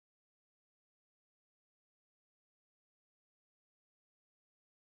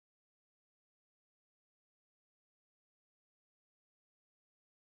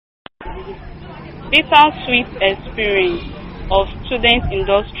bittersweet experience of student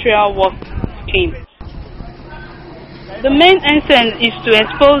industrial work scheme. The main essence is to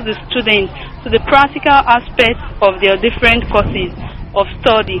expose the students to the practical aspects of their different courses of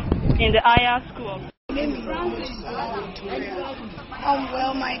study in the higher school.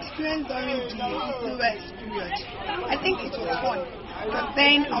 Well, my experience during the siwes period, I think it was fun. But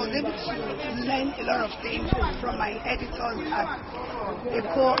then I was able to learn a lot of things from my editors at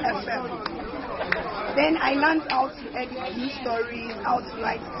Eco FM. Then I learned how to edit news stories, how to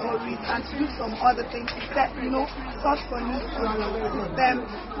write stories, and to do some other things, except, search for news stories, them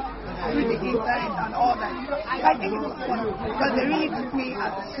through the internet and all that. I think it was fun because they really took me as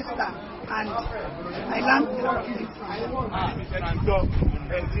a sister, and I learned a lot of things.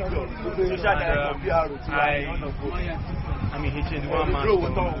 I'm a HN1 man.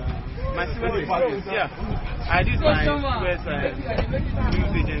 My siwes experience, I did my siwes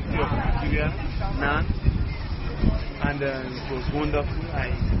news agency of Nigeria, NAN, and it was wonderful.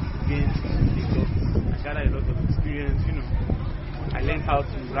 I gained I gathered a lot of experience, I learned how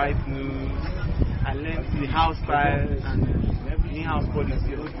to write news, I learned the house style and in-house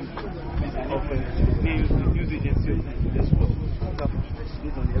policy of news agency.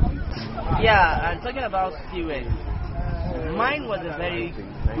 Yeah, and talking about siwes, mine was a very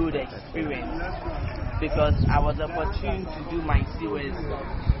good experience because I was opportune to do my siwes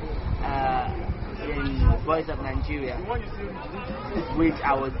in Voice of Nigeria, which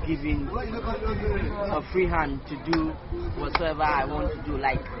I was given a free hand to do whatsoever I want to do,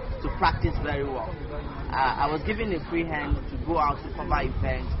 like to practice very well. I was given a free hand to go out to cover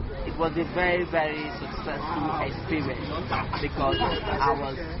events. It was a very, very successful experience because I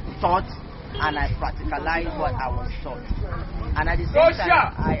was taught and I practicalized what I was taught. And at the same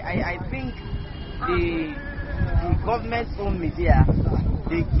time, I think the government-owned media,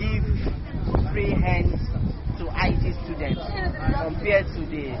 they give free hands to IT students compared to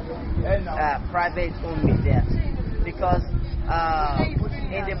the private-owned media, because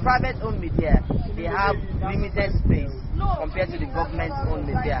in the private-owned media, they have limited space compared to the government-owned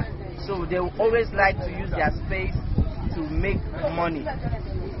media. So they always like to use their space to make money.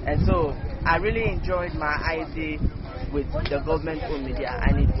 And so I really enjoyed my ID with the government-owned media,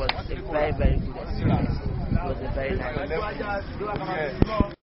 and it was a very, very good experience. It was a very nice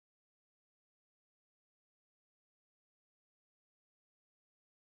experience.